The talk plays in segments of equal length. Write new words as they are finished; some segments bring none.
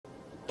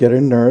Get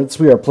in, nerds.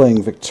 We are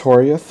playing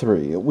Victoria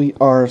 3. We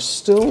are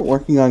still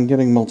working on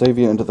getting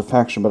Moldavia into the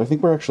faction, but I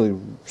think we're actually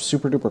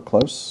super duper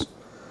close.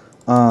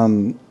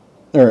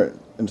 Or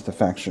into the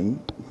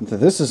faction.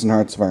 This is in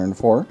Hearts of Iron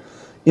 4.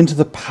 Into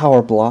the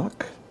power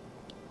block.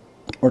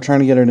 We're trying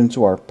to get it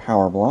into our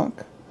power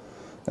block.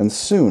 And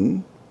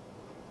soon,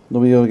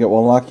 we'll be able to get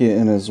Wallachia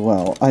in as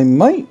well. I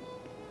might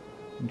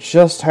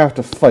just have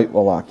to fight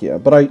Wallachia,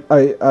 but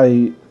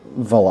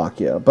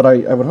Wallachia, but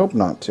I would hope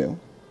not to.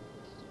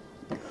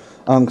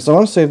 Because I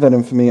want to save that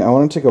infamy. I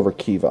want to take over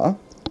Khiva.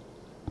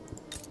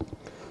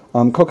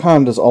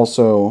 Kokand is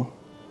also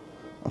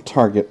a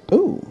target.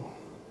 Ooh.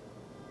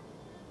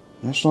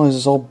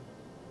 Nationalizes all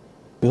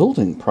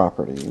building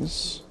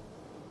properties.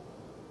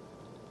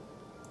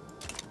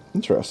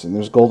 Interesting.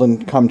 There's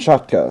golden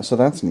Kamchatka, so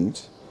that's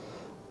neat.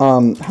 How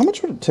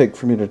much would it take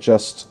for me to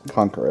just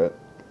conquer it?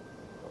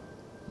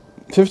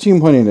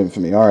 15.8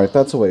 infamy. Alright,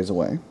 that's a ways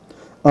away.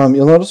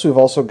 You'll notice we've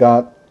also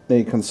got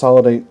a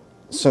consolidate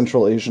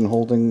Central Asian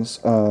holdings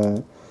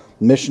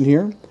mission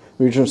here.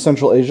 The region of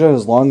Central Asia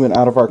has long been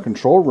out of our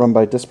control, run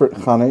by disparate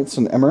khanates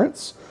and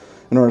emirates.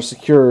 In order to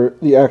secure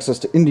the access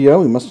to India,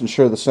 we must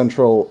ensure the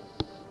Central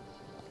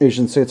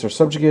Asian states are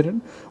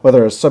subjugated,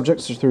 whether as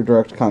subjects or through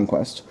direct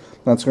conquest.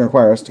 That's going to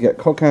require us to get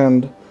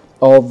Kokand,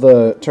 all of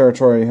the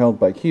territory held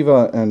by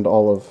Khiva, and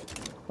all of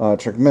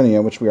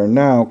Turkmenia, which we are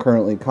now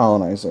currently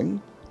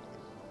colonizing.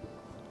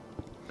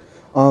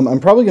 I'm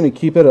probably going to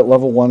keep it at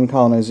level 1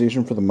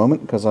 colonization for the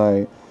moment, because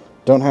I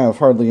don't have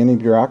hardly any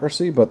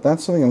bureaucracy, but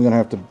that's something I'm going to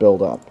have to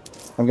build up.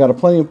 I've got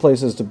plenty of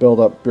places to build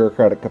up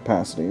bureaucratic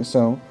capacity,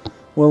 so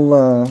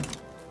we'll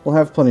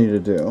have plenty to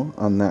do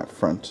on that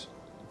front.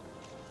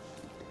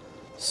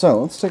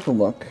 So, let's take a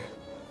look.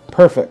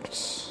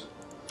 Perfect.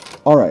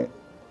 Alright.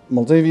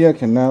 Moldavia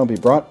can now be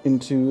brought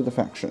into the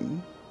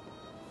faction.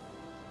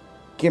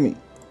 Gimme.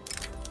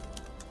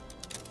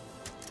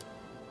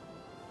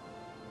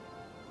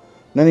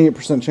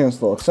 98% chance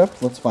they'll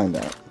accept. Let's find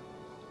out.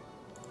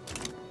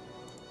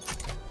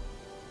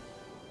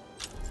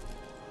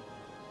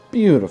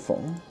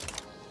 Beautiful.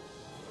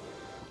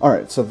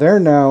 Alright, so they're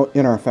now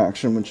in our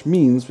faction, which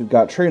means we've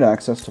got trade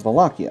access to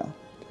Wallachia.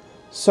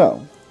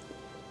 So,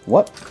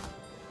 what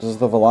does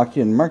the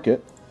Wallachian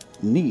market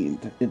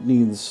need? It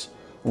needs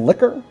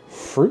liquor,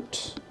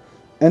 fruit,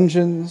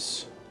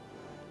 engines,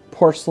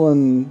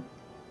 porcelain,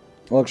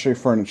 luxury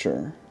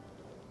furniture,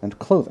 and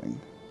clothing.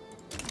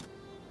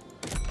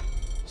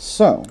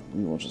 So,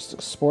 we will just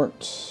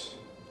export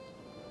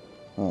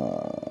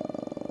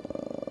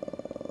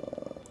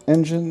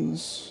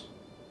engines.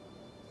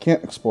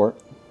 Can't export.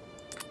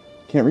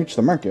 Can't reach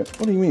the market.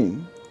 What do you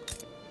mean?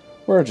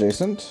 We're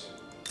adjacent.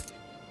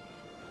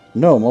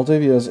 No,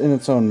 Moldavia is in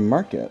its own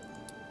market.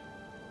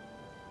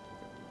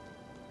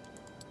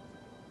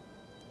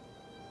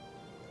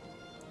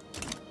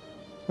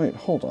 Wait,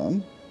 hold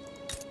on.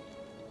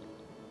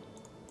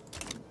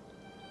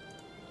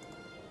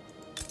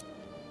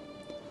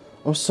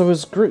 Oh, so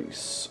is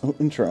Greece. Oh,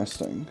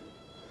 interesting.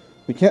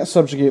 We can't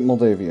subjugate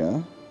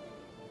Moldavia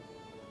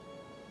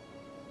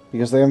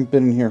because they haven't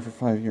been in here for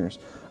 5 years.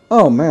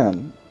 Oh,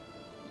 man.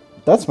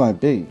 That's my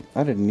B.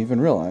 I didn't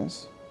even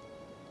realize.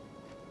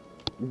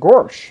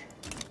 Gosh.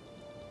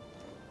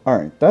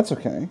 Alright, that's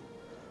okay.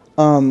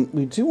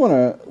 We do want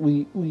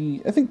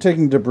to... I think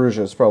taking Dobruja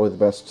is probably the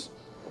best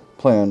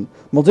plan.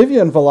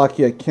 Moldavia and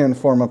Wallachia can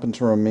form up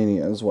into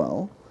Romania as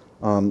well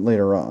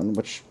later on,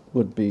 which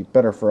would be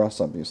better for us,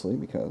 obviously,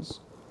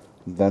 because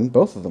then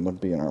both of them would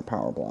be in our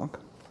power block.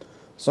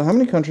 So how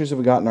many countries have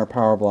we got in our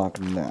power block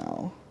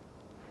now?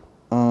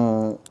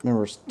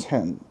 Remember,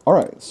 10.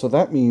 Alright, so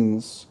that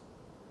means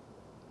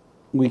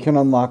we can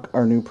unlock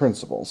our new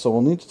principle. So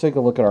we'll need to take a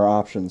look at our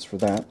options for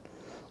that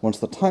once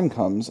the time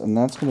comes, and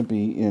that's going to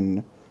be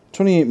in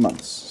 28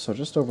 months, so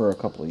just over a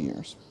couple of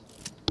years.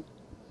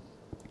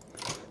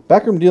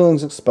 Backroom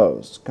dealings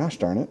exposed. Gosh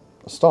darn it.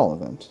 A stall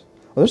event.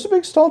 Oh, there's a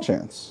big stall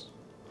chance.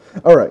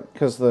 Alright,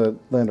 because the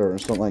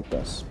landowners don't like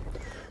this.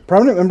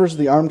 Prominent members of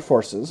the armed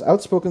forces,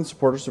 outspoken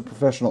supporters of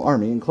professional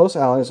army, and close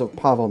allies of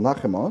Pavel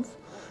Nakhimov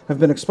have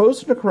been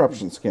exposed in a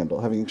corruption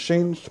scandal, having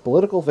exchanged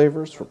political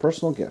favors for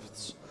personal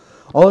gifts.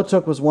 All it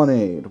took was one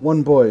aide,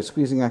 one boy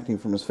squeezing acting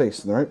from his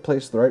face in the right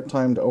place at the right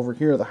time to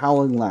overhear the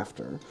howling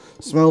laughter,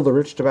 smell the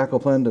rich tobacco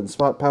blend, and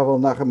spot Pavel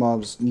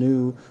Nakhimov's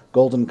new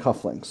golden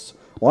cufflinks.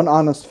 One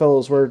honest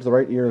fellow's word to the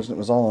right ears, and it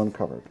was all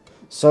uncovered.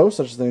 So,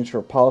 such is the nature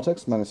of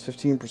politics, minus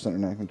 15%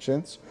 enactment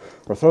chance,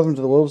 or throw them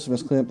to the wolves who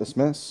must clean up this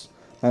mess,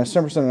 minus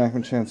 10%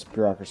 enactment chance,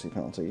 bureaucracy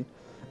penalty.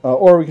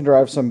 Or we can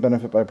derive some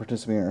benefit by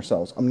participating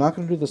ourselves. I'm not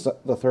going to do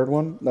the third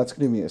one. That's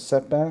going to give me a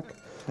setback,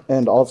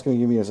 and all it's going to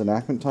give me is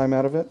enactment time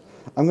out of it.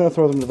 I'm going to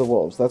throw them to the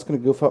wolves. That's going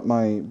to goof up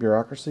my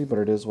bureaucracy, but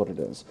it is what it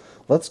is.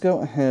 Let's go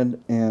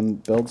ahead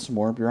and build some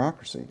more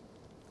bureaucracy.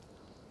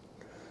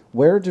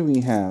 Where do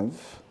we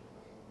have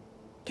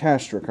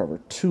cash to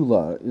recover?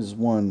 Tula is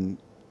one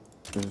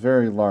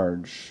very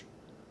large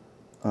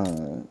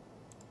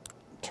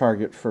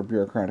target for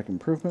bureaucratic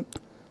improvement.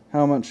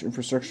 How much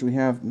infrastructure do we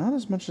have? Not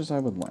as much as I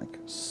would like.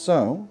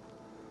 So,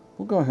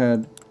 we'll go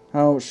ahead.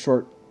 How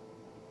short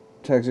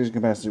taxation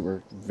capacity,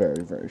 we're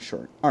very, very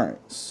short. Alright,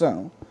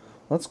 so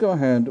let's go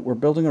ahead. We're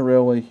building a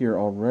railway here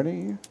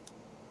already.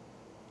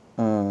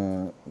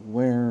 How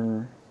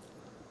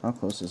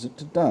close is it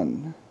to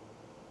done?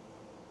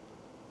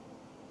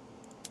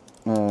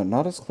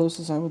 Not as close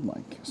as I would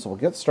like. So we'll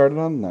get started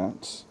on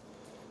that.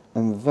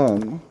 And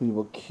then we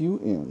will queue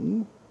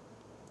in.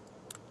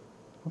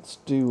 Let's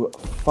do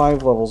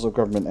 5 levels of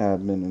government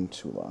admin in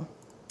Tula.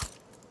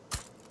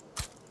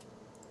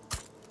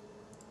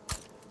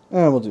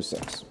 And we'll do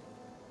 6.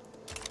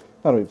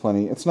 That'll be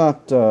plenty. It's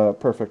not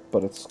perfect,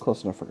 but it's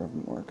close enough for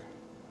government work.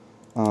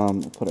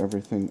 We'll put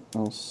everything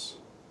else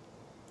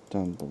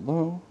down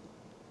below.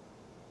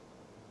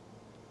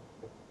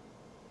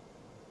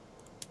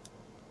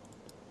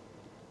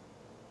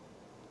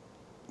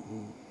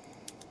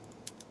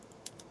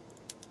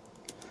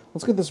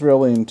 Let's get this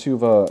railway in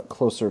Tuva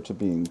closer to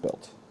being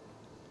built.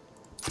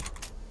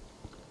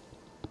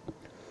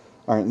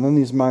 Alright, and then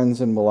these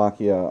mines in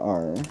Wallachia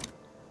are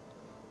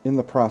in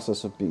the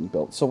process of being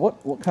built. So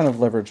what kind of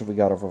leverage have we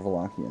got over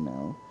Wallachia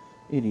now?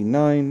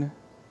 89.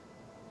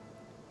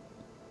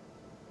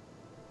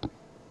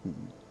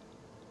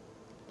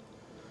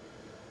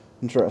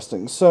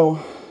 Interesting.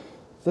 So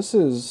this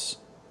is...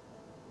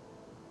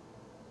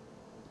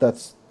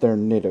 that's their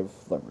native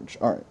leverage.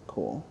 Alright,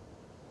 cool.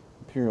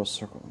 Imperial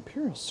Circle.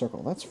 Imperial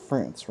Circle, that's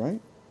France,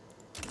 right?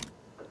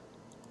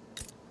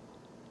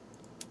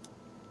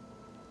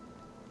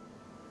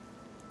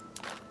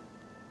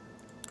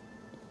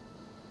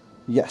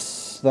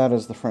 Yes, that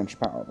is the French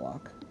power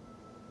bloc.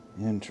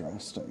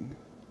 Interesting.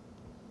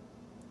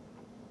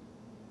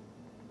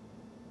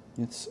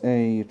 It's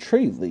a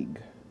trade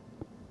league.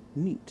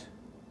 Neat.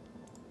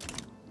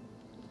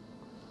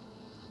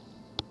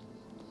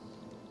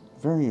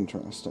 Very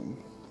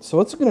interesting. So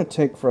what's it going to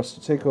take for us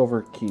to take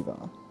over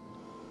Khiva?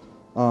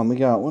 We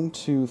got 1,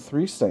 2,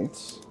 3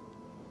 states.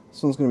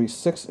 This one's going to be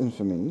 6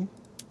 infamy.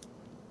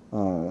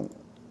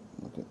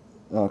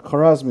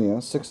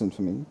 Khwarezmia, 6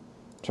 infamy.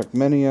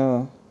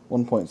 Turkmenia,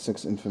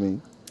 1.6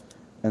 infamy.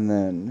 And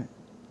then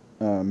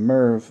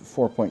Merv,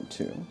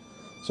 4.2.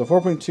 So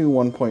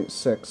 4.2,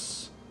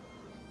 1.6,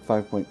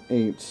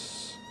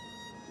 5.8.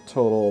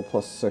 Total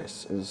plus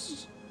 6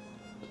 is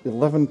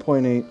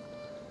 11.8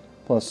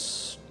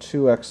 plus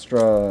 2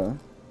 extra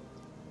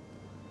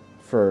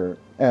for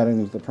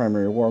adding to the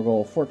primary war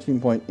goal,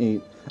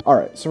 14.8.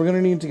 Alright, so we're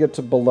going to need to get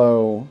to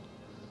below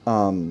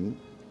 10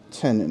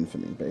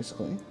 infamy,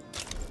 basically.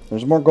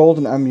 There's more gold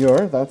in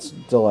Amur. That's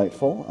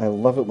delightful. I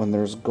love it when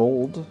there's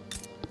gold.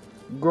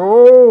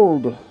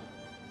 Gold!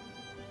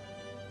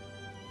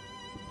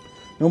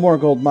 No more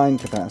gold mine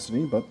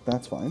capacity, but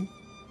that's fine.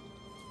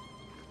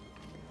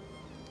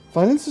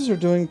 Finances are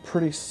doing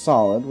pretty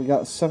solid. We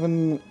got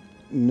 7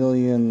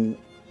 million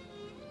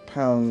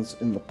pounds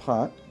in the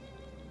pot,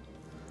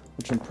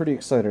 which I'm pretty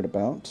excited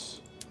about.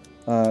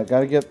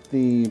 Gotta get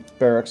the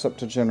barracks up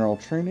to general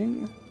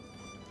training.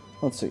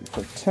 Let's see,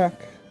 for tech,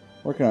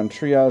 working on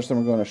triage, then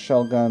we're going to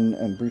shell gun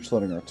and breech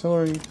loading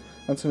artillery.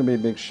 That's going to be a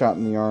big shot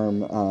in the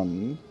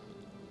arm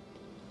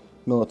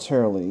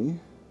militarily.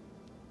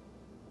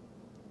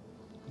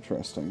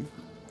 Interesting.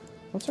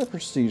 What's our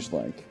prestige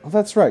like? Oh,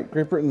 that's right.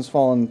 Great Britain's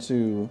fallen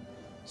to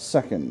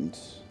 2nd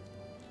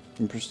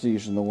in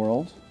prestige in the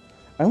world.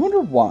 I wonder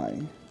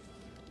why.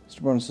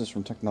 Extra bonuses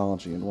from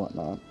technology and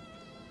whatnot.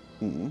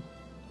 And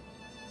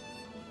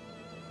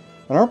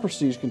our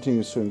prestige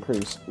continues to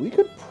increase. We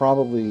could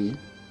probably...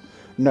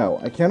 No,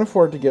 I can't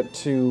afford to get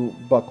too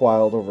buck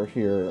wild over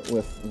here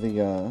with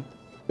the...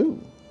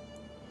 Ooh.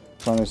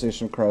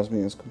 Colonization of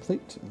Khwarezmia is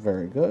complete.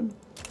 Very good.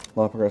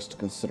 Law progressed to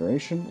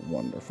consideration.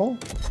 Wonderful.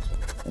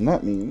 And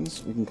that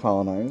means we can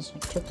colonize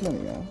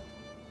Turkmenia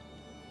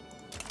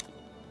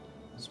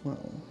as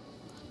well.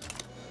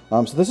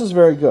 So this is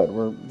very good.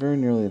 We're very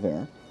nearly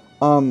there.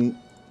 I'm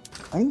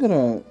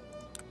gonna...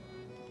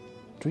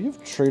 Do we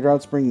have trade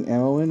routes bringing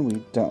ammo in?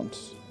 We don't.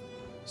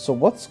 So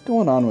what's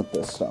going on with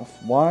this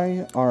stuff?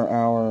 Why are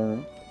our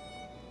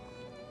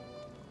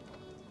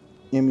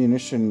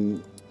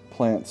ammunition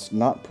plants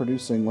not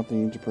producing what they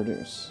need to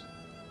produce?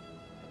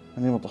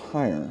 Unable to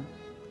hire.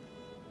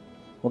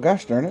 Well,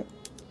 gosh darn it.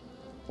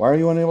 Why are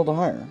you unable to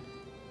hire?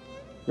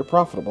 You're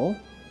profitable.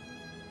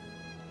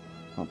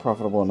 Not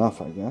profitable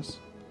enough, I guess.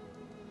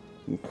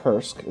 In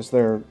Kursk, is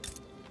there...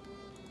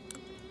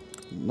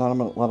 Not a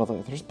lot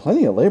of... There's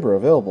plenty of labor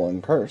available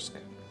in Kursk.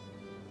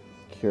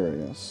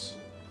 Curious.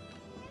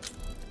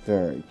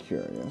 Very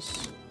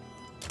curious.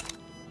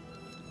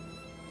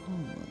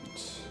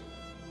 Alright.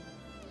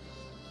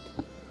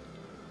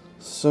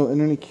 So,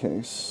 in any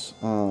case,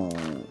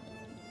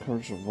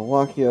 coverage of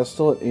Wallachia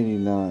still at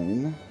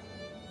 89.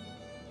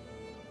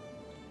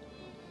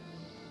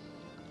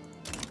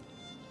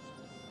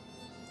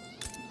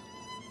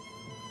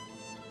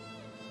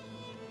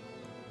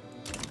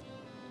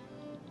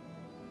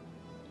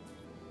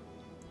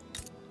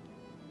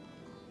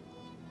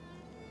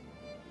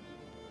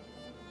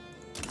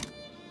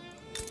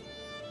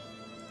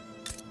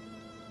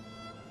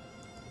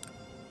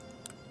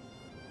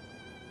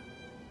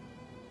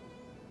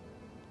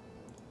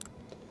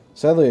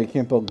 Sadly, I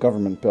can't build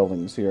government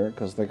buildings here,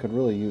 because they could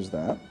really use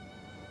that.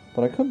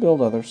 But I could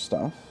build other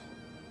stuff.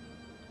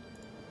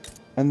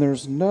 And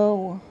there's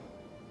no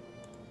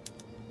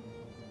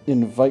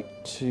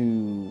invite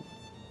to...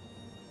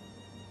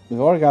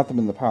 We've already got them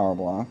in the power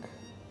block.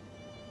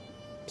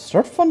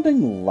 Start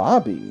funding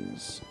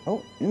lobbies.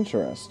 Oh,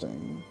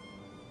 interesting.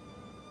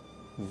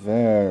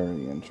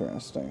 Very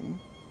interesting.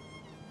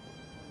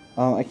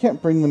 I can't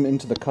bring them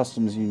into the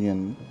customs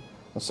union,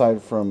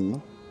 aside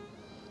from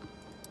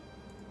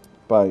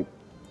by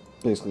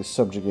basically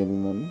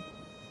subjugating them.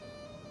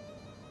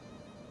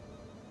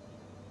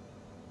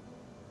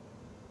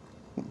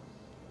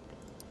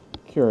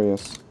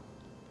 Curious.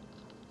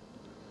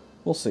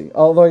 We'll see.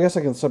 Although I guess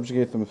I can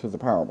subjugate them through the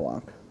power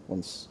block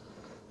once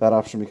that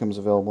option becomes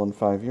available in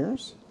 5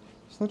 years.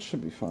 So that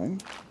should be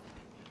fine.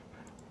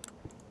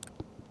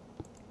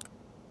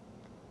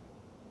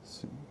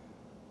 Let's see.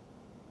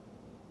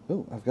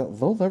 Oh, I've got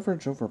low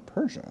leverage over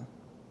Persia.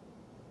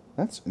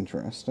 That's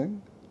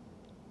interesting.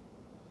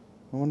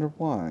 I wonder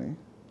why.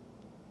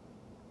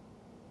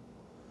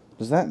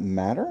 Does that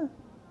matter?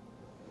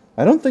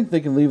 I don't think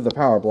they can leave the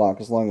power block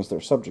as long as they're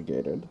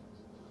subjugated.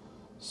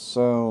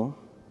 So...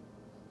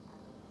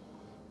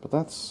 But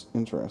that's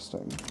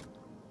interesting.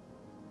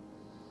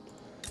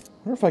 I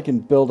wonder if I can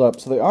build up...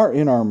 So they are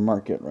in our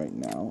market right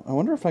now. I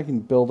wonder if I can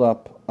build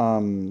up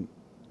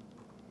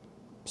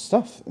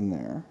stuff in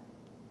there.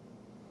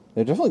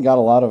 They've definitely got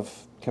a lot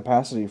of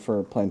capacity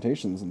for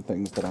plantations and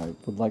things that I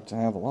would like to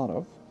have a lot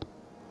of.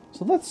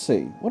 So let's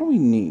see. What do we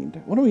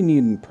need? What do we need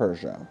in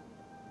Persia?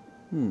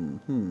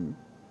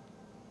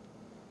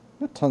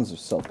 Got tons of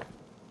silk.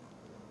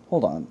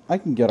 Hold on. I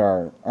can get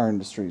our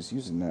industries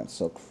using that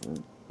silk for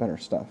better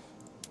stuff.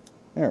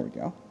 There we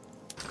go.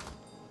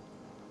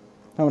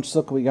 How much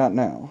silk we got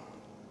now?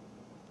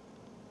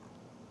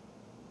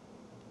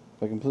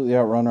 If I completely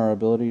outrun our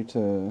ability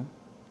to...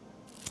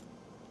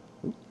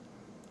 Oop.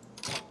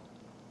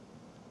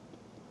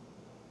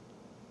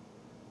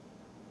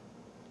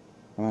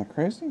 Am I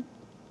crazy?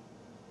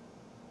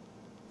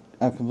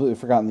 I've completely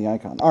forgotten the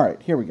icon.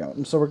 Alright, here we go.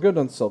 And so we're good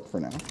on silk for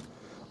now.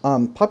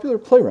 Popular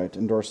playwright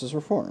endorses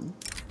reform.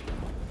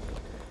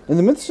 In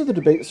the midst of the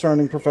debate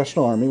surrounding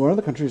professional army, one of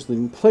the country's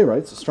leading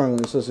playwrights,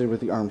 strongly associated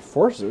with the armed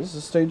forces,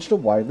 has staged a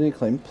widely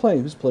acclaimed play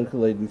whose politically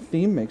laden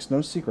theme makes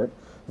no secret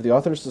of the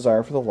author's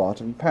desire for the law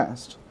to be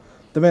passed.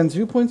 The man's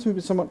viewpoints may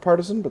be somewhat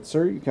partisan, but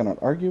sir, you cannot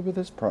argue with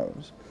his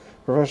prose.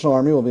 Professional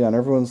army will be on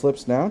everyone's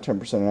lips now,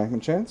 10%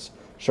 enactment chance.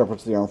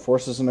 Sharpens the armed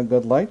forces in a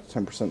good light,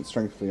 10%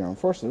 strength for the armed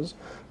forces.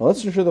 Now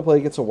let's ensure the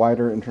play gets a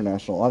wider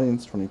international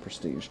audience, 20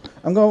 prestige.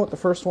 I'm going with the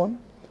first one.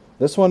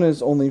 This one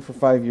is only for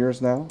 5 years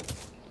now.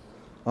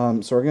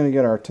 So we're going to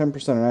get our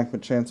 10%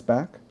 enactment chance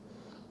back,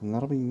 and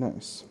that'll be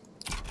nice.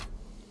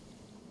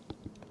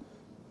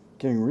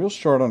 Getting real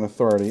short on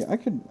authority. I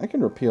can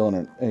repeal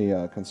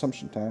a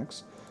consumption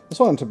tax. This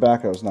one on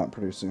tobacco is not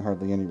producing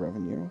hardly any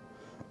revenue.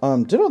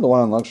 Ditto the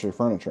one on luxury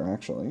furniture,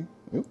 actually.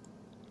 Oop.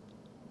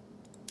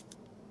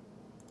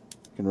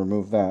 Can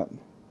remove that.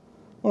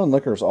 One on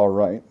liquor is all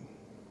right.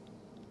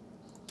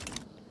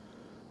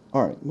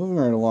 All right, moving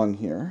right along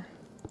here.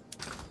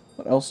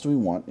 What else do we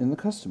want in the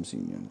customs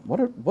union?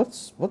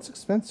 What's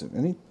expensive?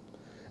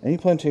 Any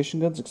plantation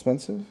goods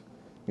expensive?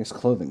 I guess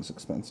clothing's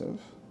expensive.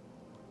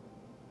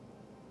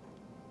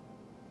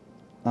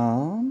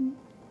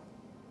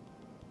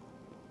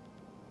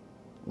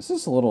 This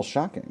is a little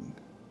shocking.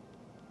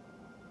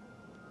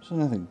 So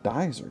nothing.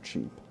 Dyes are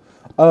cheap.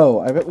 Oh,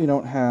 I bet we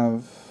don't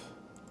have...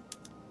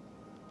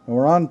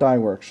 We're on dye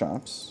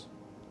workshops.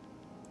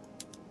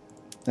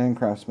 And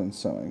craftsman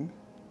sewing.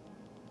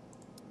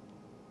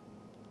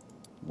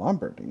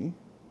 Lombardy?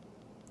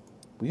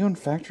 We own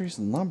factories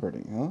in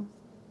Lombardy, huh?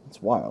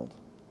 That's wild.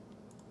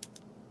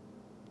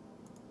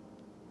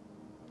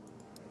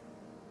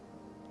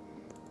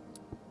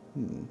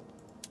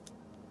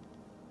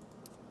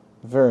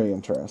 Very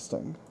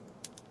interesting.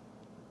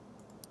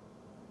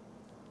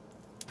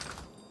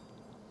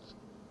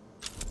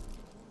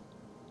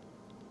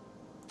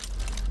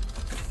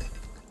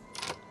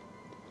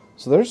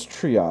 So there's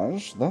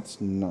triage. That's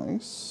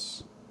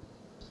nice.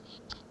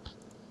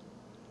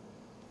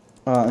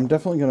 I'm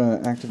definitely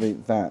going to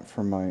activate that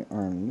for my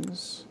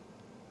armies.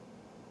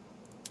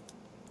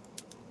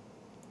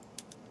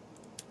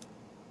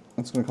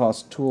 It's going to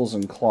cost tools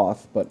and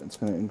cloth, but it's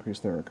going to increase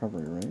their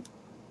recovery rate.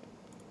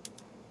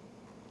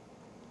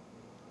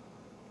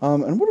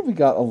 And what have we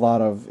got a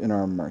lot of in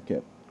our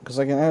market? Because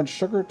I can add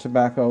sugar,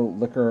 tobacco,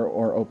 liquor,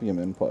 or opium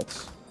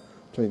inputs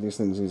to make these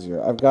things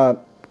easier. I'll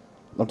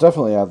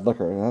definitely add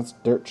liquor. That's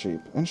dirt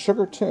cheap. And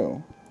sugar,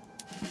 too.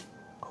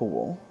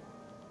 Cool.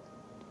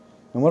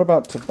 And what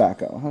about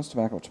tobacco? How's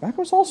tobacco?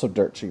 Tobacco is also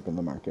dirt cheap in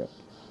the market.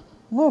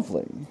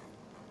 Lovely.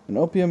 And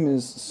opium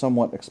is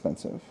somewhat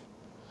expensive.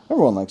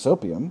 Everyone likes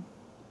opium.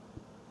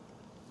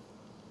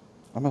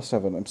 I must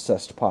have an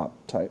obsessed pop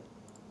type.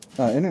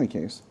 In any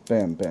case,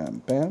 bam,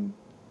 bam, bam.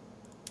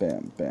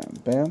 Bam, bam,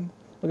 bam.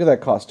 Look at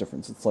that cost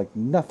difference. It's like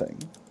nothing.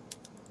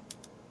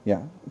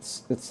 Yeah,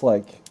 it's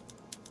like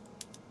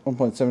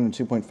 1.7 and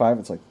 2.5.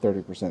 It's like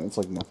 30%. It's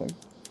like nothing.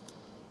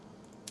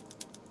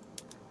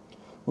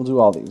 We'll do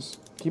all these.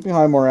 Keeping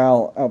high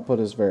morale output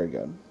is very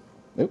good.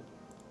 Oop.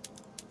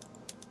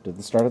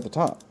 Didn't start at the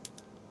top.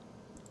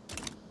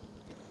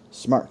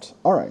 Smart.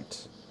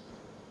 Alright.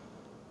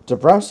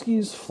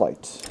 Dabrowski's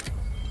flight.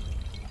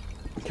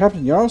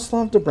 Captain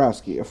Yaroslav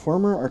Dabrowski, a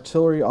former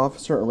artillery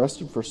officer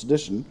arrested for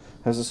sedition,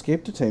 has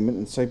escaped detainment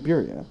in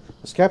Siberia.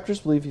 His captors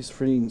believe he's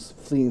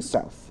fleeing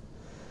south.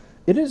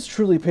 It is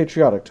truly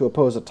patriotic to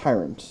oppose a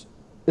tyrant.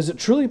 Is it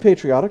truly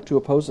patriotic to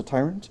oppose a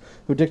tyrant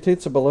who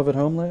dictates a beloved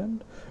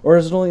homeland? Or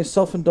is it only a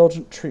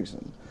self-indulgent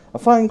treason? A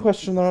fine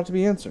question that ought to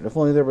be answered, if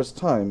only there was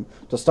time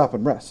to stop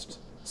and rest.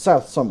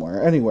 South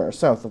somewhere, anywhere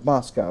south of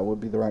Moscow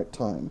would be the right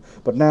time.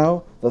 But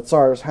now, the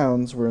Tsar's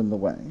hounds were in the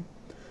way.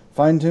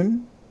 Find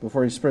him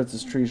before he spreads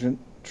his treason.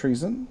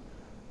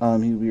 He will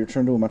be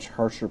returned to a much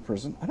harsher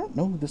prison. I don't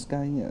know who this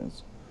guy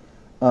is.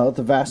 Let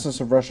the vastness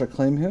of Russia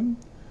claim him.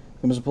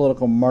 He becomes a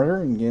political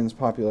martyr and gains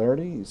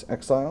popularity. He's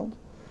exiled.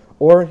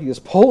 Or he is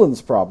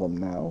Poland's problem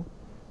now.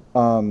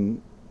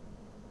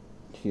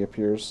 He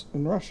appears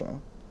in Russia.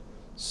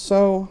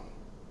 So,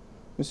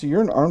 you see,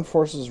 you're an armed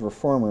forces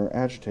reformer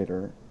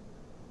agitator.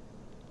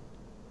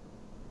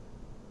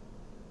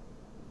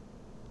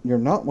 You're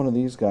not one of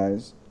these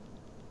guys.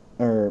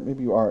 Or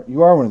maybe you are.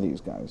 You are one of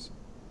these guys.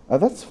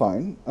 That's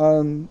fine.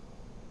 Yaroslav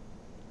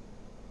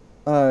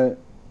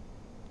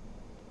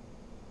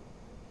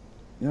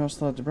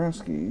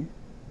Dabrowski.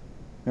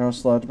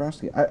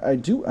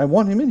 I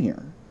want him in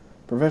here.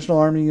 Professional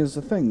army is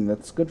a thing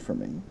that's good for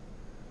me.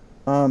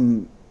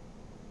 What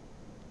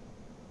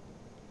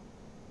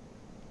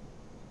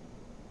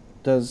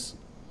does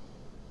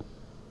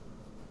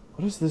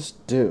this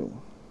do?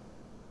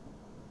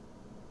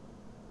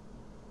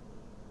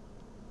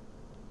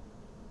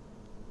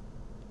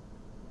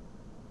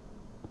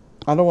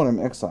 I don't want him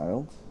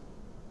exiled.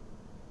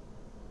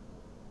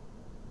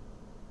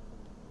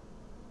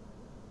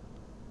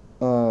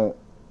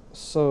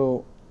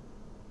 So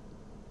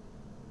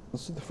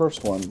let's do the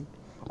first one.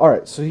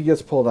 Alright, so he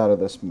gets pulled out of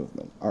this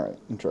movement. Alright,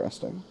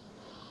 interesting.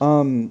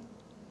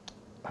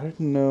 I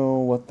didn't know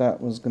what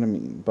that was going to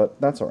mean, but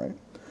that's alright.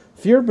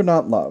 Feared but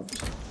not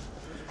loved.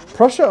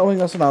 Prussia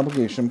owing us an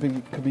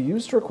obligation could be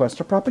used to request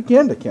a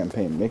propaganda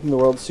campaign, making the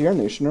world see our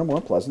nation in a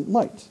more pleasant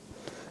light.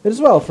 It is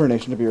well for a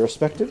nation to be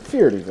respected,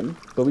 feared even,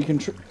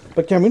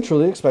 but can we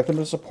truly expect them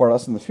to support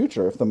us in the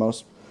future if the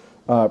most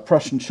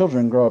Prussian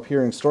children grow up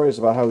hearing stories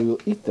about how we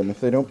will eat them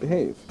if they don't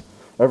behave?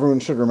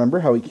 Everyone should remember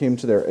how we came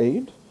to their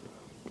aid.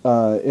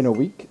 In a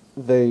week,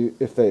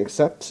 if they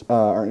accept,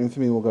 our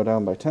infamy will go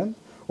down by 10.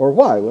 Or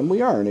why, when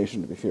we are a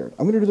nation to be feared?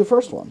 I'm going to do the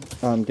first one.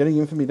 Getting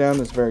infamy down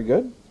is very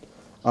good.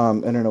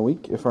 And in a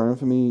week, if our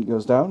infamy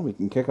goes down, we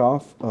can kick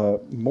off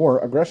more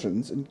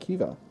aggressions in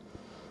Khiva.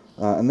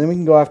 And then we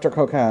can go after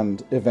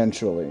Kokand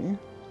eventually.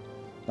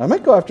 I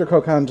might go after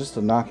Kokand just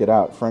to knock it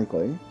out,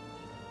 frankly.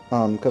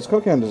 Because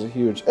Kokand is a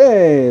huge...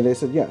 Hey! They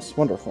said yes.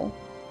 Wonderful.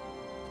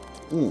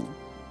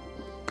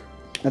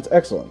 That's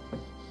excellent.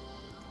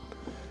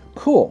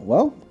 Cool.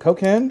 Well,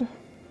 Kokand.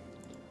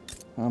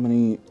 How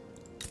many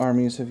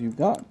armies have you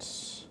got?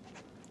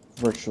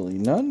 Virtually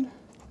none.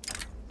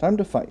 Time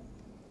to fight.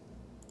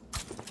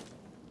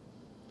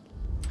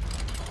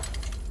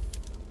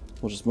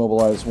 We'll just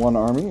mobilize one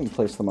army and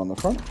place them on the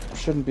front.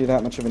 Shouldn't be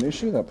that much of an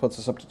issue. That puts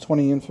us up to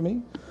 20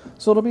 infamy.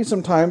 So it'll be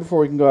some time before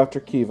we can go after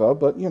Khiva,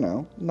 but, you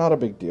know, not a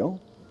big deal.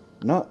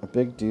 Not a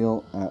big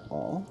deal at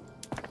all.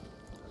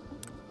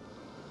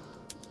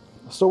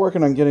 Still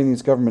working on getting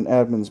these government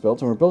admins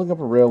built, and we're building up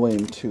a railway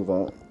in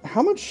Tuva.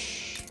 How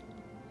much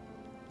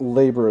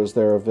labor is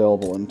there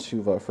available in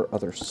Tuva for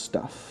other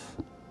stuff?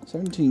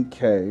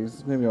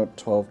 17k, maybe about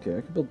 12k.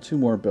 I could build 2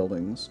 more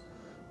buildings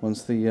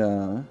once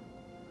the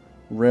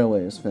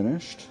railway is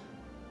finished.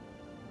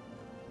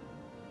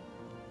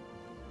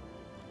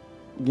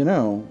 You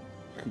know,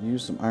 you could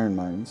use some iron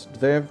mines. Do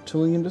they have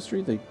tooling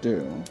industry? They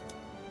do.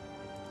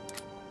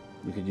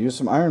 You could use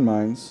some iron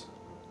mines.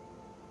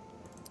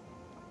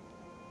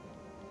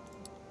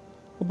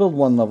 We'll build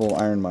 1 level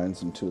iron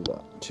mines in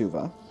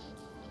Tuva.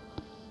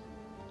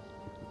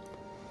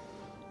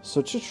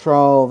 So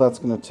Chitral, that's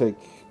going to take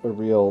a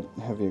real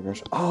heavy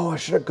aggression. Oh, I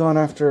should have gone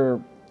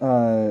after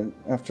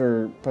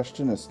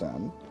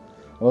Pashtunistan.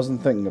 I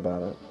wasn't thinking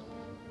about it.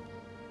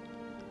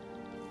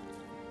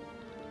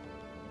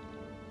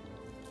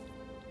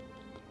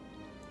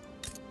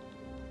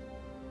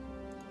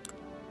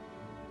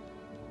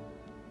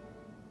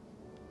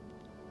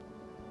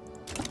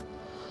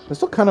 I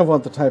still kind of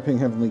want the Taiping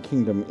Heavenly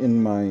Kingdom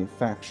in my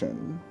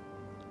faction.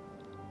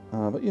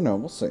 But, you know,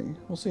 we'll see.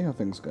 We'll see how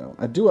things go.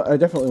 I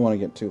definitely want to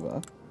get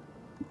Tuva.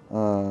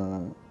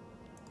 Can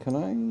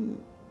I...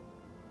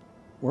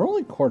 We're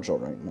only cordial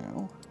right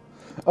now.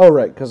 Oh,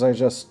 right, because I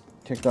just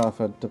kicked off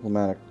a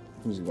diplomatic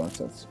whoozy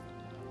that's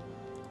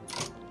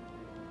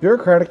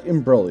bureaucratic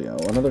imbroglio,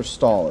 another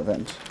stall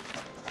event.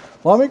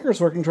 Lawmakers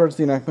working towards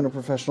the enactment of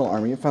professional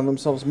army have found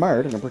themselves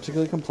mired in a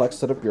particularly complex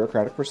set of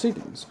bureaucratic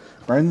proceedings,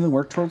 grinding the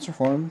work towards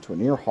reform to a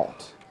near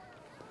halt.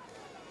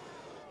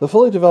 The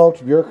fully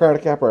developed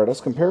bureaucratic apparatus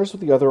compares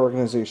with the other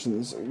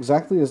organizations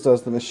exactly as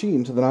does the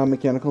machine to the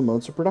non-mechanical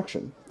modes of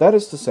production. That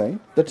is to say,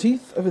 the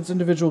teeth of its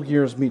individual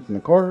gears meet in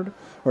accord,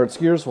 or its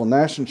gears will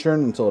gnash and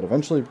churn until it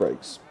eventually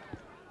breaks.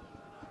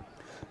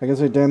 I can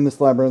say, damn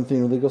this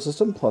labyrinthine legal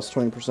system, plus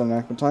 20%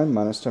 enactment time,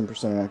 minus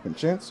 10% enactment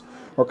chance,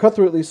 or cut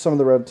through at least some of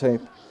the red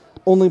tape,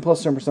 only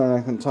plus 10%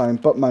 enactment time,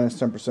 but minus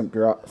 10%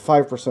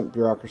 5%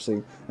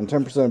 bureaucracy, and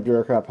 10% of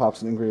bureaucrat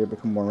pops and ingredient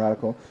become more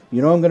radical.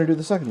 You know I'm going to do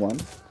the second one.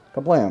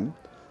 Kablam.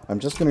 I'm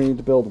just going to need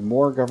to build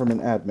more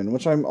government admin,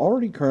 which I'm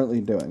already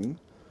currently doing.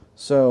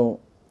 So,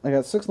 I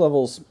got 6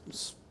 levels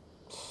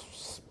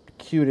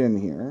queued in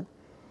here.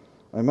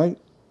 I might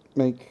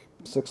make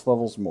 6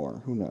 levels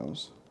more. Who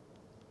knows?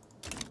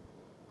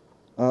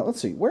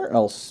 Let's see. Where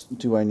else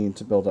do I need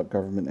to build up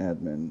government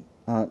admin?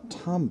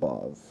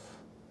 Tambov.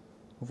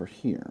 Over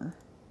here.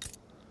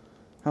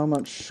 How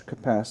much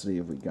capacity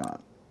have we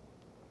got?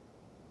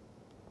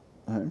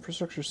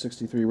 Infrastructure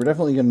 63. We're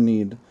definitely going to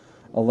need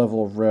a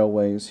level of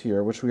railways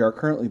here, which we are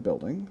currently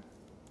building.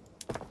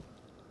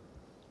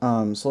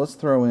 So let's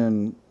throw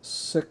in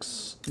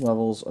 6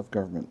 levels of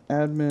government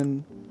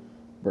admin.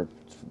 We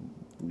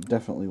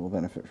definitely will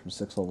benefit from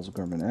 6 levels of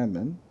government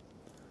admin.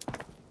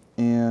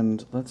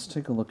 And let's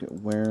take a look at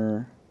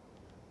where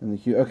in the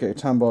queue. Okay,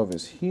 Tambov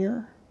is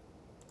here.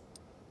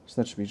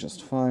 So that should be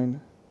just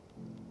fine.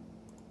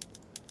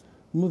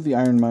 Move the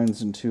iron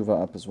mines in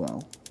Tuva up as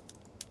well.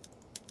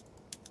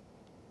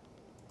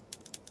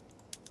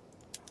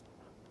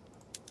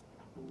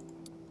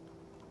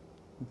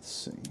 Let's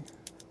see.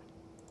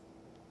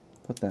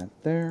 Put that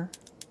there.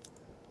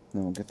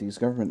 Then we'll get these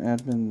government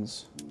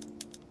admins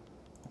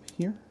up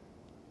here.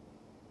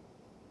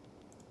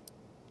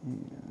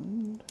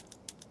 And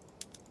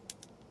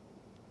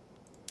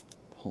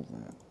pull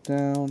that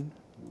down.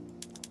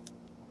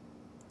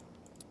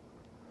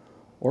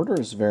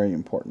 Order is very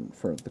important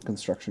for the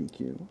construction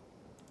queue.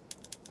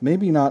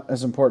 Maybe not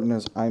as important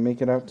as I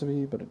make it out to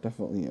be, but it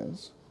definitely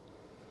is.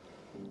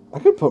 I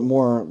could put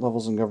more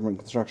levels in government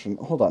construction.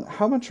 Hold on.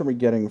 How much are we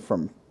getting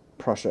from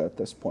Prussia at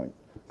this point?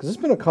 Because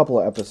it's been a couple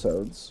of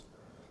episodes.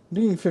 I'm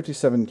getting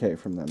 57k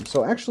from them.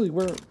 So actually,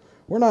 we're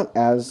not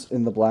as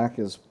in the black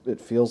as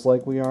it feels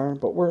like we are,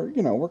 but we're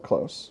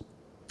close.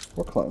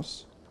 We're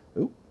close.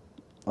 Oop.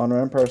 On our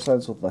Empire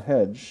sides with the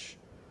hedge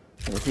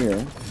over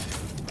here.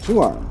 2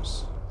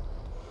 arms.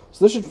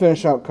 So this should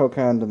finish out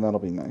Kokand, and that'll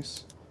be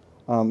nice.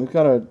 We've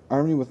got an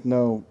army with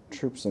no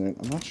troops in it.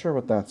 I'm not sure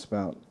what that's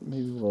about.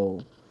 Maybe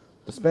we'll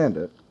disband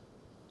it.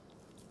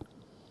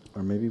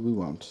 Or maybe we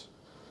won't.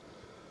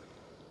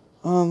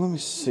 Let me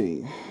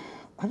see.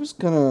 I was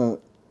gonna...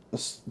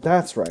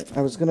 That's right.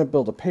 I was gonna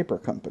build a paper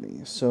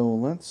company. So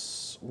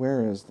let's...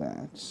 Where is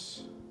that?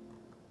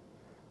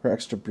 For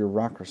extra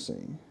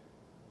bureaucracy.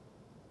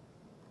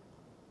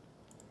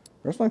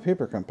 Where's my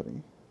paper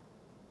company?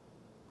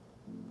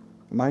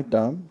 Am I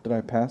dumb? Did I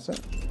pass it?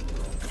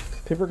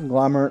 Paper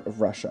conglomerate of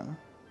Russia.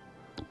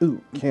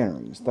 Ooh,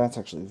 canneries. That's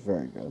actually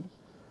very good.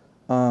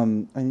 I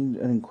need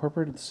an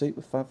incorporated state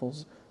with 5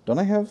 levels. Don't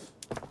I have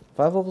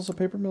 5 levels of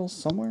paper mills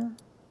somewhere?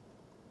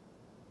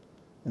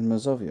 In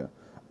Mazovia.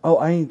 Oh,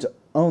 I need to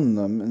own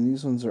them, and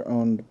these ones are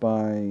owned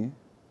by...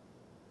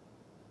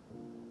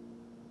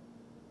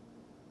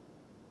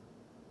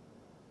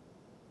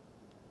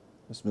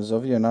 Is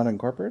Mazovia not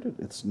incorporated?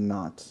 It's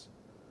not.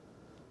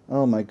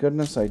 Oh my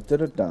goodness, I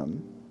did it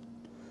dumb.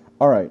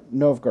 Alright,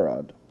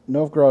 Novgorod.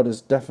 Novgorod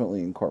is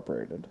definitely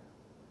incorporated.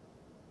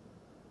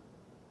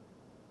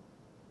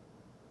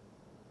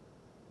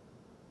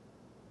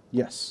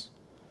 Yes.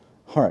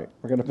 Alright,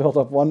 we're going to build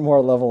up 1 more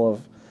level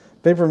of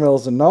paper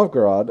mills in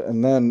Novgorod,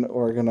 and then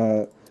we're going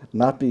to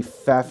not be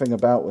faffing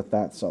about with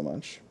that so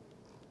much.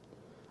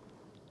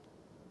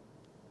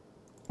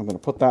 I'm going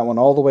to put that one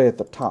all the way at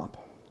the top.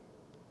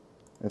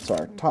 It's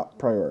our top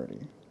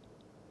priority.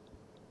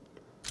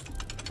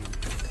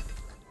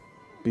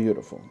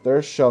 Beautiful.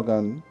 There's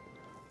Shogun.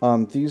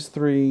 These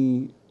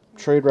 3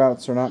 trade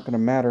routes are not going to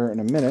matter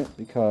in a minute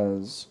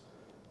because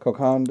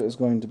Kokand is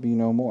going to be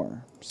no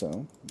more.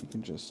 So you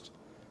can just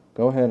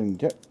go ahead and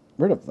get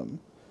rid of them.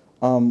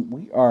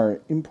 We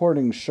are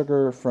importing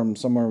sugar from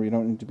somewhere we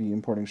don't need to be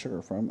importing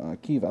sugar from,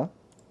 Kiva.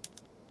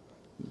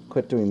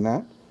 Quit doing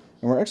that.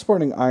 And we're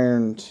exporting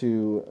iron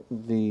to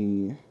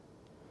the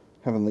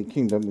Heavenly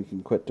Kingdom. We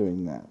can quit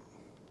doing that.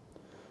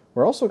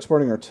 We're also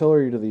exporting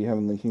artillery to the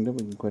Heavenly Kingdom.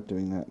 We can quit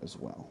doing that as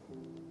well.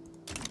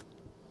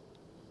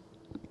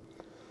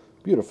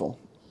 Beautiful.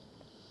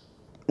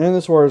 And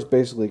this war is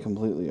basically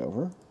completely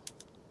over.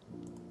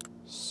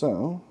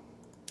 So,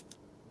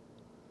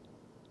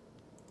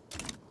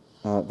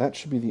 that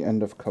should be the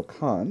end of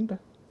Kokand.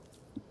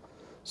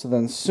 So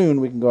then soon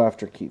we can go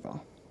after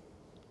Kiva.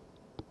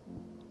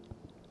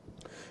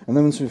 And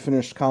then once we've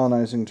finished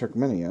colonizing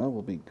Turkmenia,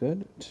 we'll be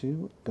good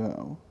to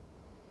go.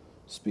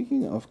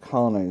 Speaking of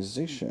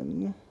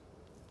colonization,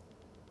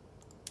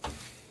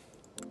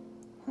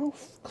 how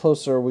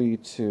close are we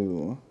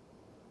to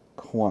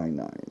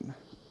quinine?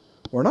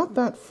 We're not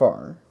that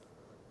far.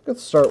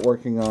 Let's start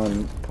working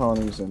on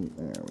colonies in,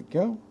 there we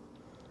go,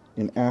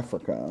 in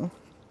Africa.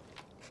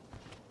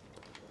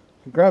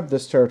 Grab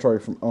this territory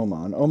from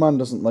Oman. Oman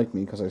doesn't like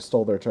me because I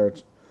stole their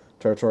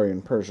territory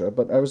in Persia,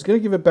 but I was going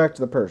to give it back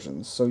to the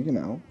Persians, so, you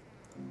know,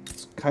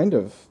 it's kind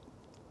of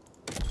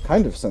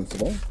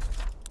sensible.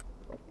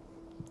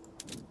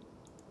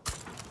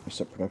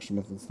 Reset production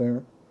methods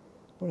there.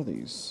 What are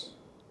these?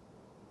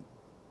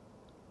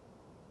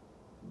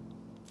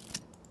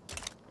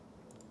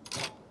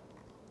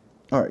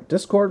 Alright,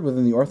 discord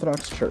within the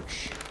Orthodox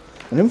Church.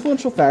 An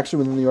influential faction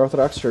within the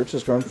Orthodox Church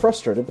has grown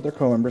frustrated with their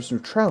co-members'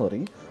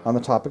 neutrality on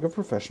the topic of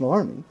professional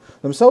army.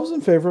 Themselves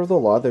in favor of the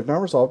law, they've now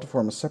resolved to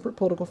form a separate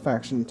political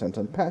faction intent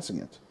on passing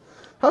it.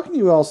 How can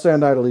you all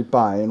stand idly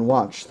by and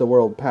watch the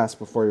world pass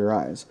before your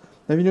eyes?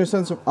 Have you no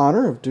sense of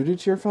honor, of duty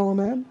to your fellow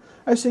man?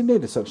 I say nay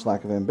to such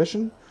lack of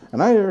ambition,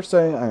 and I dare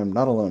say I am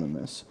not alone in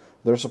this.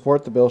 With their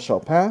support, the bill shall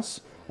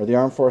pass, or the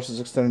armed forces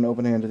extend an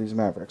open hand to these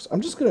mavericks.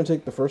 I'm just going to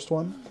take the first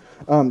one.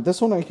 This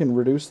one I can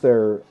reduce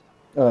their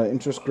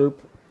interest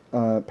group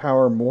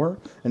power more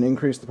and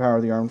increase the power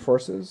of the armed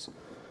forces,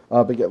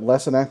 but get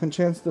less enactment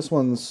chance. This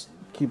one's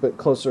keep it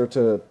closer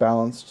to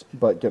balanced,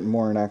 but get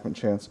more enactment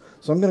chance.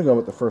 So I'm going to go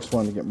with the first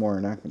one to get more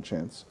enactment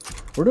chance.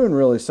 We're doing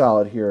really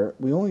solid here.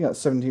 We only got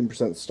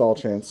 17% stall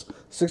chance,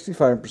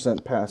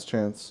 65% pass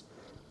chance,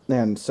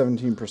 and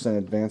 17%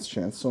 advance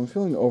chance. So I'm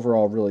feeling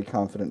overall really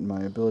confident in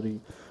my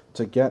ability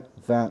to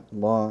get that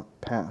law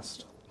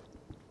passed.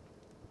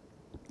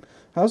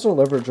 How's our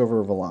leverage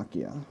over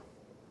Wallachia?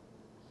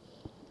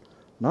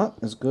 Not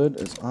as good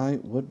as I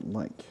would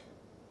like.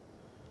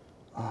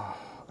 I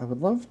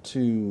would love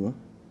to...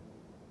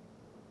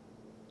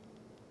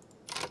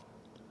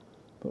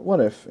 But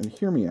what if, and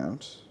hear me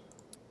out,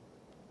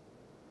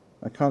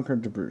 I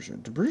conquered Dobruja.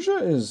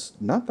 Dobruja is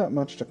not that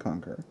much to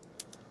conquer.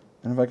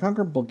 And if I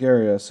conquer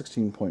Bulgaria,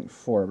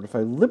 16.4, but if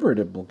I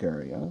liberated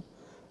Bulgaria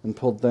and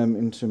pulled them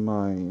into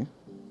my...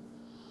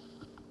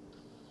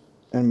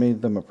 and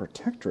made them a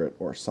protectorate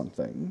or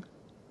something,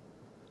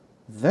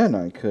 then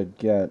I could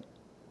get...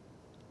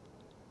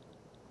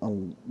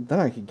 then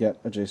I could get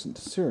adjacent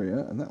to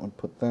Syria, and that would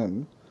put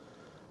them...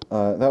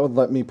 that would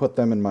let me put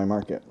them in my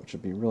market, which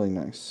would be really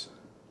nice.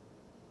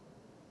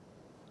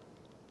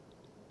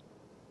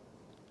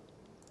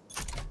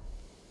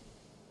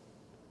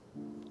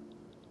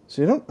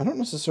 See, I don't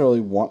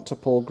necessarily want to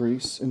pull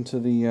Greece into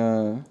the...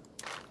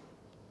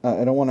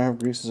 I don't want to have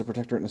Greece as a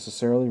protectorate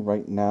necessarily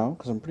right now,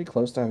 because I'm pretty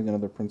close to having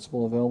another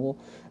principal available,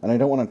 and I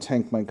don't want to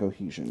tank my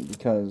cohesion,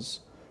 because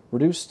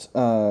reduced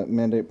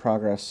mandate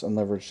progress and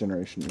leverage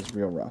generation is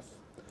real rough.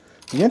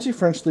 The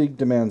Anti-French League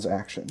demands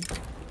action.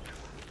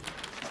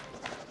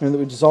 And that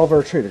we dissolve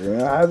our trade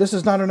agreement. This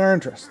is not in our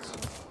interests.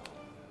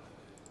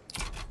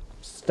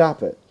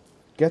 Stop it.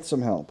 Get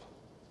some help.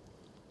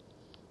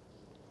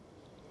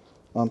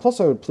 Plus,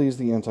 I would please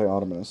the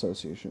Anti-Ottoman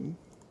Association.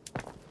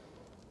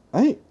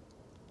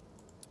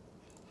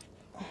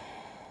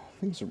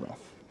 Things are rough.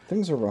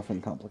 Things are rough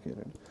and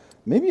complicated.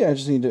 Maybe I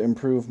just need to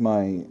improve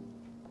my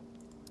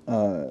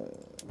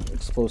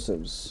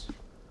explosives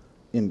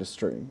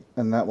industry,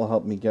 and that will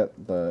help me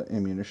get the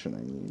ammunition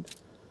I need.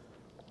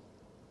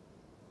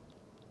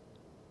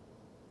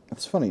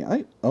 It's funny,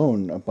 I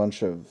own a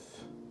bunch of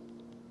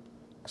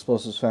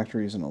explosives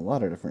factories in a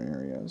lot of different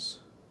areas.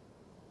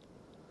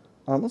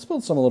 Let's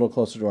build some a little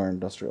closer to our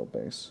industrial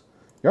base.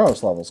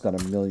 Yaroslavl's got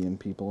 1 million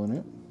people in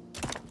it.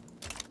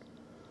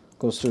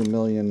 Close to 1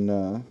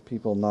 million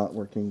people not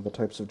working the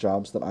types of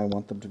jobs that I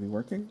want them to be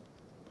working.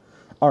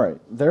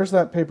 Alright, there's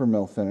that paper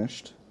mill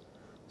finished.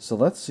 So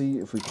let's see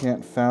if we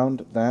can't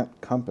found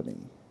that company.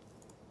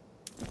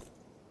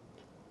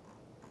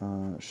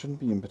 It shouldn't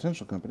be in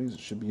potential companies, it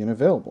should be in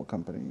available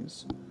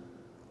companies.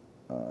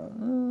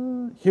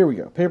 Here we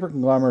go. Paper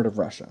conglomerate of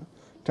Russia.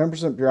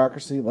 10%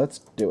 bureaucracy, let's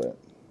do it.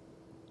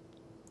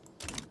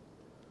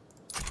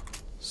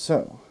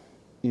 So,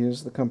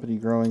 is the company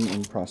growing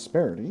in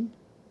prosperity?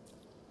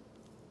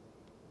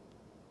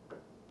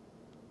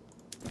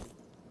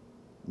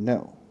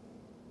 No.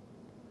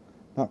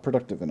 Not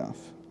productive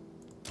enough.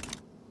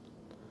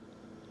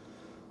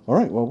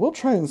 Alright, well, we'll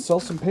try and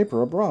sell some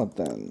paper abroad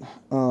then.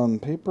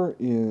 Paper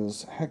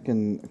is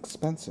heckin'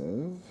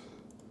 expensive.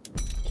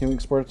 Can we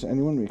export it to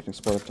anyone? We can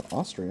export it to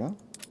Austria.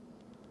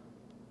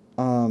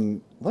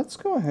 Let's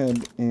go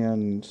ahead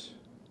and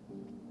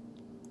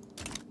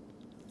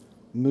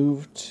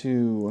move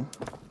to...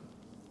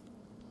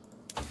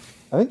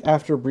 I think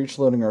after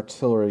breech-loading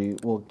artillery,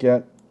 we'll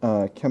get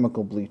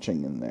chemical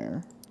bleaching in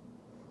there.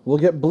 We'll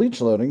get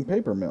bleach-loading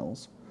paper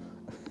mills.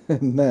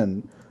 And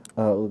then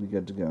we'll be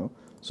good to go.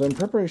 So in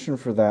preparation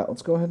for that,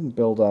 let's go ahead and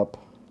build up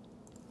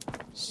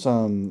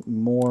some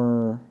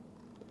more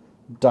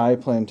dye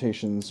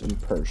plantations in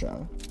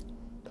Persia.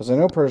 Because I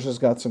know Persia's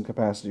got some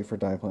capacity for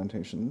dye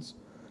plantations.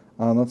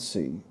 Let's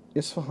see.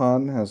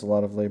 Isfahan has a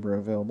lot of labor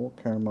available.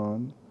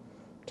 Kerman,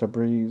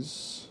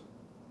 Tabriz,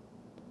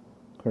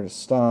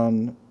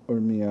 Kurdistan,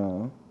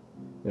 Urmia,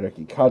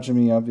 Iraqi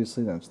Kajami,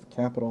 obviously, that's the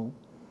capital.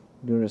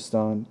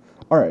 Nuristan.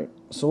 Alright,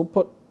 so we'll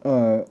put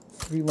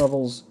 3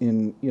 levels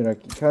in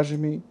Iraqi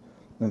Kajami,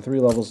 and 3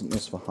 levels in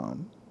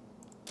Isfahan.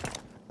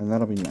 And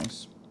that'll be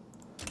nice.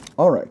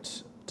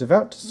 Alright,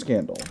 devout to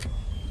scandal.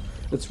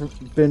 It's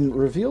been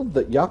revealed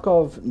that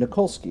Yakov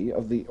Nikolsky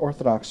of the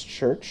Orthodox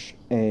Church,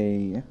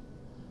 a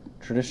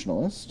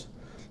traditionalist,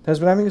 has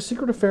been having a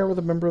secret affair with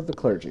a member of the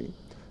clergy.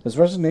 His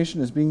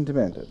resignation is being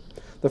demanded.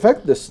 The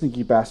fact that this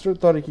sneaky bastard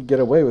thought he could get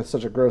away with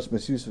such a gross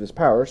misuse of his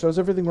power shows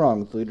everything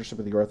wrong with the leadership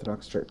of the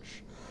Orthodox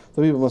Church.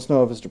 The people must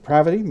know of his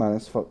depravity,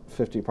 minus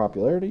 50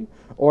 popularity,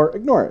 or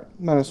ignore it,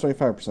 minus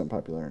 25%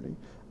 popularity.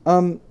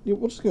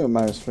 We'll just give it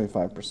minus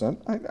 25%.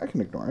 I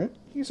can ignore it.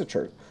 He's a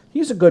church.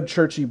 He's a good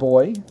churchy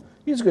boy.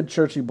 He's a good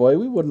churchy boy.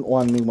 We wouldn't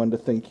want anyone to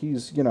think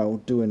he's,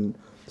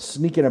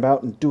 sneaking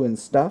about and doing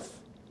stuff.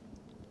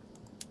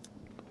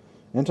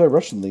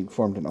 Anti-Russian League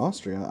formed in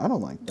Austria. I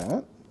don't like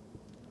that.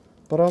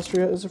 But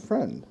Austria is a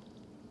friend.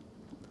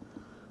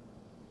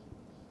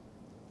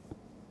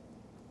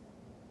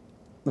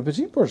 The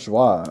petit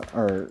bourgeois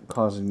are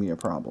causing me a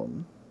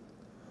problem.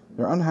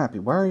 They're unhappy.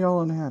 Why are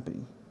y'all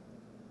unhappy?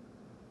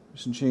 We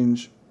should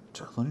change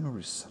to colonial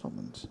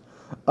resettlement.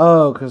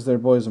 Oh, because their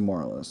boy's a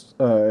moralist.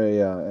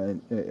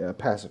 A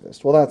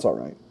pacifist. Well, that's all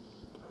right.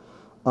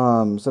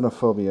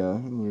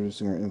 Xenophobia,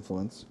 reducing our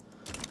influence.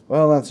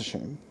 Well, that's a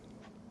shame.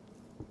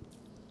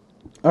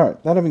 All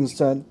right, that having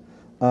said,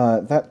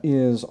 that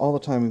is all the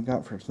time we've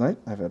got for tonight.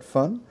 I've had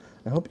fun.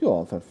 I hope you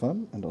all have had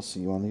fun, and I'll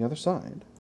see you on the other side.